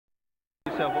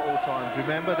yourself at all times.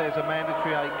 Remember, there's a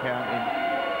mandatory 8 count in.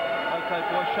 Okay,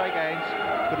 boys, shake hands.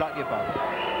 Good luck, you both.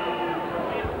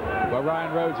 Well,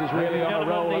 Ryan Rhodes is really on a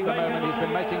roll at the moment. He's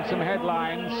been making some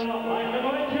headlines.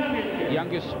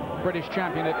 Youngest British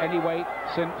champion at any weight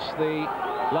since the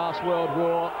last World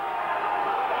War.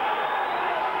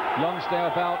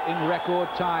 Lonsdale bout in record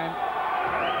time.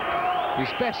 His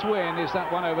best win is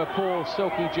that one over Paul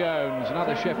Silky Jones,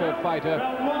 another Sheffield fighter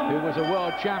who was a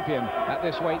world champion at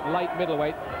this weight, light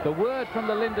middleweight. The word from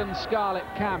the Lindon Scarlett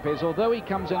camp is, although he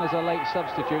comes in as a late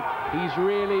substitute, he's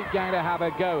really going to have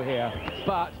a go here.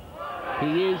 But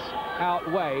he is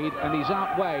outweighed, and he's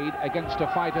outweighed against a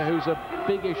fighter who's a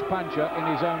biggish puncher in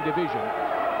his own division.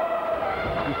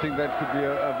 I think that could be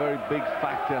a very big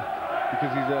factor,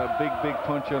 because he's a big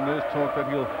puncher, and there's talk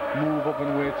that he'll move up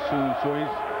in weight soon. So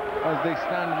he's, as they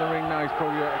stand in the ring now, he's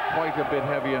probably quite a bit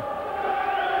heavier.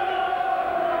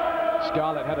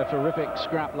 Scarlett had a terrific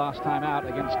scrap last time out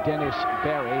against Dennis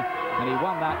Berry, and he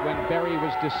won that when Berry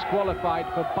was disqualified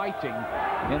for biting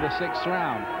in the 6th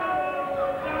round.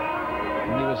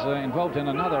 And he was involved in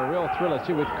another real thriller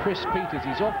too with Chris Peters.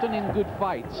 He's often in good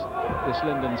fights, this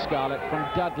Lindon Scarlett, from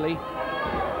Dudley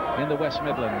in the West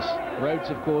Midlands. Rhodes,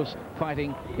 of course,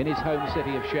 fighting in his home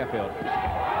city of Sheffield.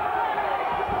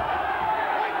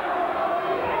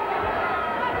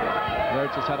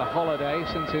 Rhodes has had a holiday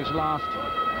since his last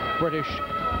British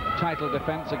title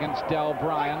defence against Del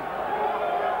Bryan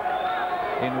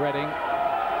in Reading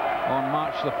on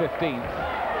March the 15th.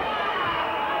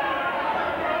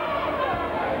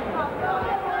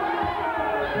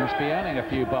 Must be earning a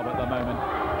few bob at the moment.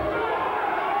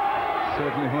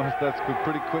 Certainly must. That's a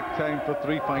pretty quick time for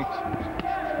 3 fights.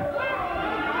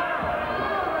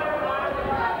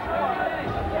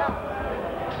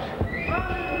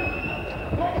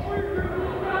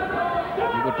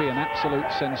 It would be an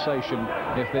absolute sensation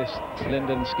if this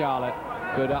Lindon Scarlett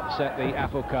could upset the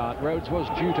apple cart. Rhodes was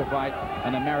due to fight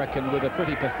an American with a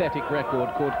pretty pathetic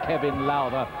record called Kevin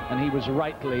Lowther, and he was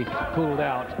rightly pulled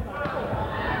out.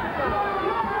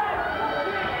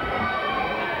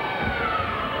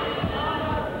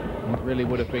 It really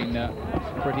would have been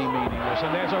pretty meaningless.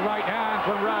 And there's a right hand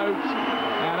from Rhodes,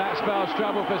 and that spells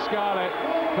trouble for Scarlett.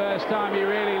 First time he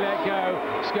really let go.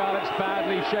 Scarlett's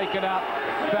badly shaken up,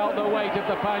 felt the weight of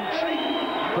the punch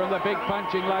from the big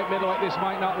punching light middleweight. This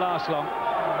might not last long.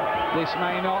 This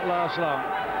may not last long.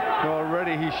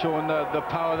 Already he's showing the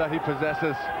power that he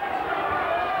possesses.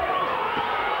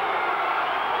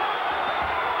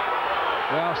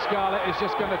 Well, Scarlett is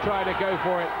just going to try to go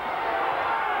for it.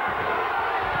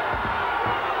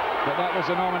 But that was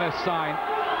an ominous sign.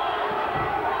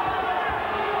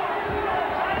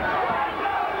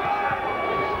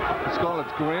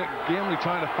 Scarlett's gamely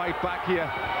trying to fight back here.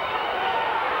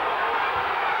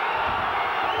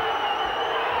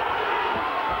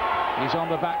 He's on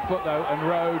the back foot though, and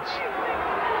Rhodes,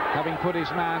 having put his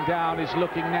man down, is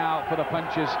looking now for the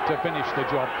punches to finish the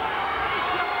job.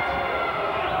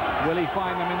 Will he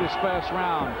find them in this first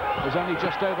round? There's only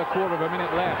just over a quarter of a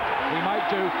minute left. He might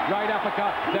do. Right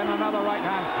uppercut, then another right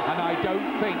hand, and I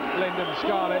don't think Lindon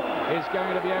Scarlett is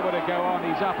going to be able to go on.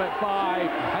 He's up at 5,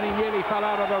 and he nearly fell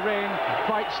out of the ring.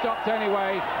 Fight stopped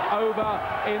anyway. Over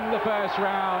in the first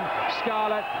round.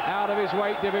 Scarlett out of his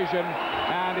weight division,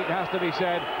 and it has to be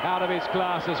said, out of his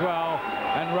class as well.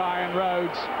 And Ryan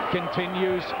Rhodes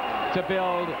continues to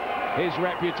build his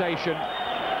reputation.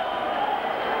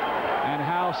 And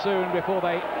how soon before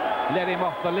they let him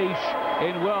off the leash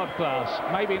in world class?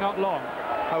 Maybe not long.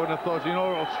 I would have thought, you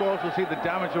know, we'll also see the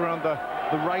damage around the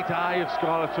right eye of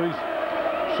Scarlett. So he's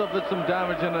suffered some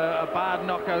damage and a bad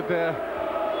knockout there.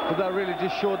 But that really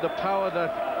just showed the power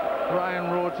that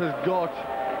Ryan Rhodes has got.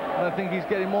 And I think he's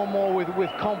getting more and more with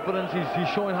confidence. He's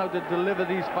showing how to deliver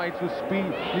these fights with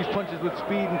speed, these punches with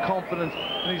speed and confidence.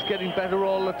 And he's getting better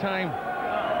all the time.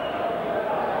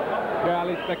 Well,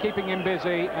 they're keeping him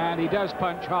busy, and he does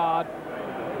punch hard.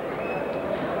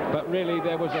 But really,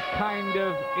 there was a kind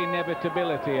of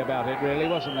inevitability about it, really,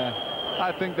 wasn't there?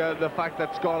 I think that the fact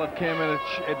that Scarlett came in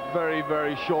at very,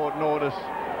 very short notice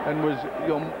and was, you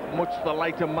know, much the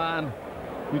lighter man,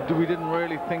 we didn't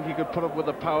really think he could put up with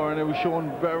the power, and it was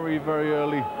shown very, very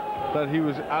early that he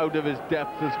was out of his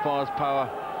depth as far as power.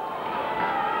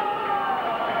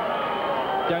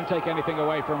 Don't take anything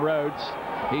away from Rhodes.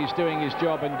 He's doing his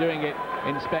job and doing it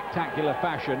in spectacular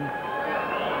fashion.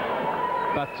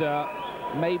 But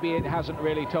maybe it hasn't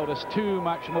really told us too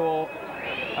much more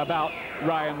about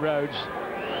Ryan Rhodes.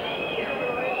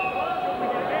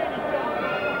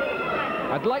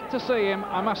 I'd like to see him,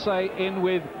 I must say, in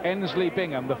with Ensley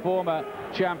Bingham, the former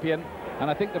champion. And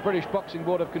I think the British Boxing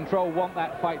Board of Control want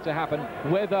that fight to happen.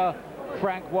 Whether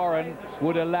Frank Warren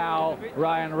would allow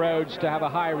Ryan Rhodes to have a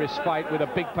high-risk fight with a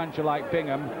big puncher like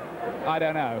Bingham, I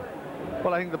don't know.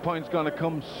 Well, I think the point's going to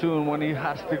come soon when he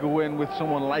has to go in with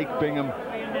someone like Bingham,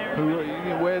 who,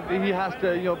 where he has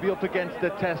to, be up against the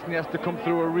test, and he has to come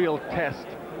through a real test.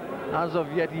 As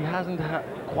of yet, he hasn't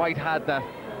quite had that.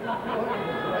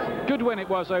 Good win it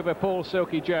was over Paul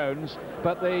Silky Jones,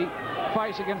 but the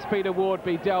fights against Peter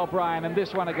Wardby, Del Bryan, and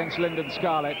this one against Lindon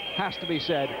Scarlett has to be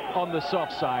said on the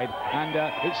soft side, and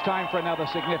it's time for another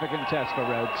significant test for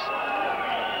Rhodes.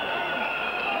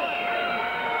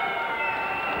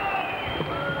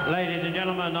 Ladies and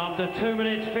gentlemen, after 2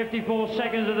 minutes 54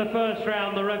 seconds of the first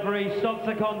round, the referee stops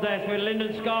the contest with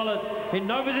Lindon Scarlett in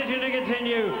no position to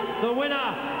continue. The winner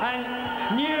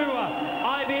and new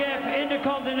IBF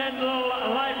Intercontinental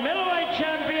Light Middleweight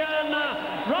Champion,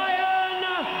 Ryan Rhodes.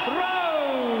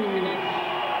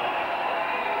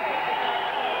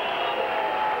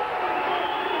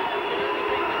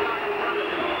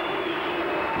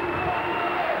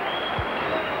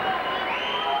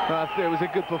 It was a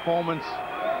good performance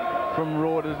from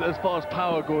Rhodes as far as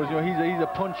power goes. He's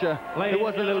a puncher. It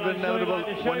was a little bit inevitable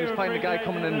when he was fighting a guy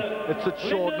coming in at such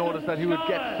short notice that he would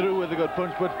get through with a good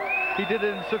punch, but he did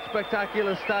it in such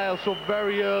spectacular style so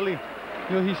very early.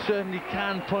 He certainly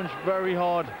can punch very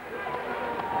hard.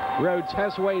 Rhodes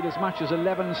has weighed as much as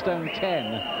 11 stone 10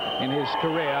 in his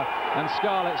career, and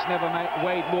Scarlett's never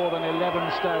weighed more than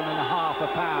 11 stone and a half a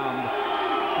pound.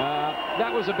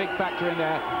 That was a big factor in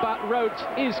there, but Rhodes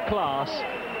is class,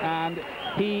 and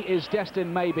he is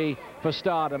destined maybe for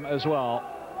stardom as well.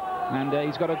 And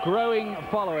he's got a growing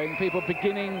following, people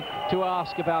beginning to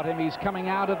ask about him. He's coming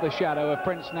out of the shadow of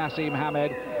Prince Nassim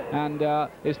Hamed and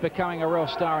is becoming a real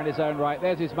star in his own right.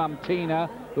 There's his mum Tina,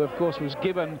 who of course was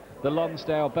given the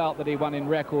Lonsdale belt that he won in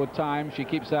record time. She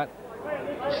keeps that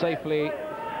safely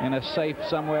in a safe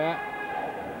somewhere.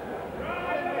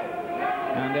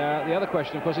 And the other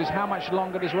question, of course, is how much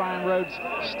longer does Ryan Rhodes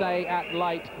stay at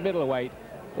light middleweight?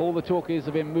 All the talk is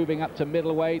of him moving up to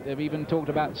middleweight. They've even talked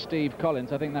about Steve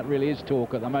Collins. I think that really is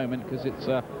talk at the moment because it's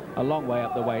a long way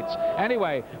up the weights.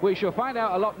 Anyway, we shall find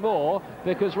out a lot more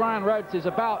because Ryan Rhodes is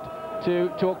about to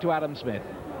talk to Adam Smith.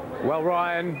 Well,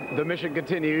 Ryan, the mission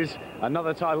continues.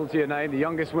 Another title to your name, the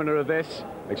youngest winner of this.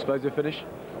 Explosive finish.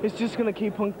 It's just going to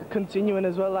keep on continuing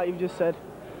as well, like you've just said.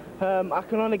 I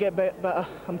can only get better.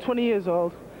 I'm 20 years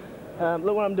old.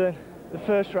 Look what I'm doing. The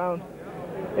first round.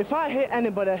 If I hit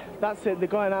anybody, that's it, they're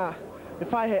going out.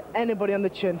 If I hit anybody on the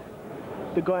chin,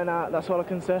 they're going out. That's all I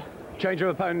can say. Change of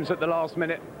opponents at the last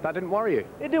minute. That didn't worry you?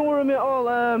 It didn't worry me at all.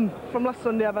 From last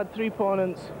Sunday, I've had 3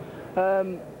 opponents.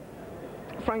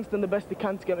 Frank's done the best he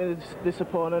can to get me this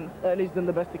opponent. Ernie's done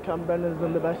the best he can. Brendan's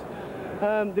done the best.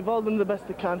 They've all done the best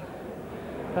they can.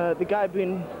 The guy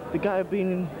I've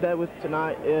been there with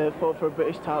tonight fought for a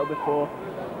British title before.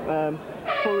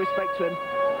 Full respect to him.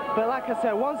 But like I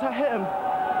said, once I hit him,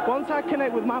 once I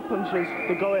connect with my punches,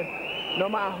 they go in. No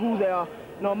matter who they are,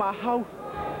 no matter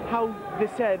how they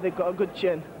say they've got a good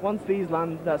chin. Once these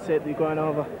land, that's it, they're going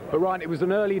over. But Ryan, it was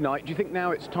an early night. Do you think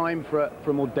now it's time for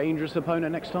a more dangerous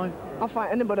opponent next time? I'll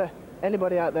fight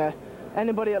anybody out there,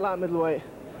 anybody at light middleweight.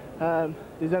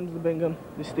 There's Emsley Bingham,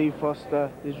 there's Steve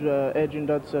Foster, there's Adrian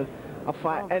Dodson. I'll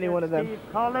fight any one of them. Steve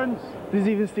Collins. There's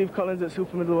even Steve Collins at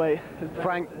super middleweight.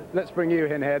 Frank, let's bring you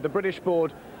in here. The British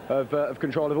Board of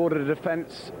Control have ordered a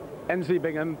defence Emsley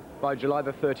Bingham by July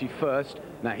the 31st.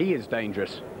 Now, he is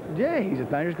dangerous. Yeah, he's a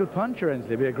dangerous, good puncher,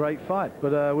 Emsley. It'll be a great fight,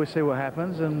 but we'll see what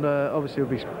happens, and obviously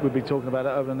we'll be talking about it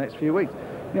over the next few weeks.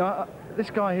 This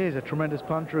guy here is a tremendous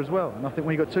puncher as well, and I think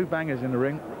when you've got 2 bangers in the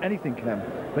ring, anything can happen.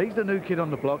 But he's the new kid on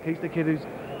the block. He's the kid who's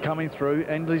coming through.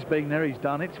 Endley's been there. He's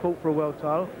done it. He's fought for a world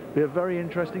title. It'll be a very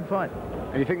interesting fight.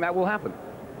 And you think that will happen?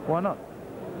 Why not?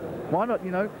 Why not?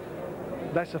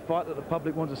 That's a fight that the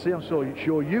public wants to see. I'm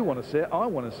sure you want to see it. I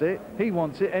want to see it. He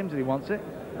wants it. Emsley wants it.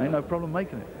 Ain't no problem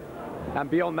making it. And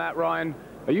beyond that, Ryan,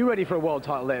 are you ready for a world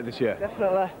title later this year?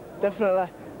 Definitely.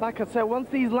 Like I said, once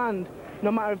these land,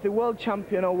 no matter if they're world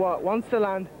champion or what, once they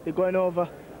land, they're going over,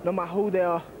 no matter who they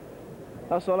are.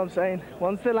 That's all I'm saying.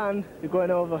 Once they land, they're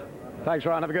going over. Thanks,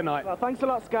 Ryan. Have a good night. Well, thanks a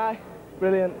lot, Sky.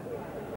 Brilliant.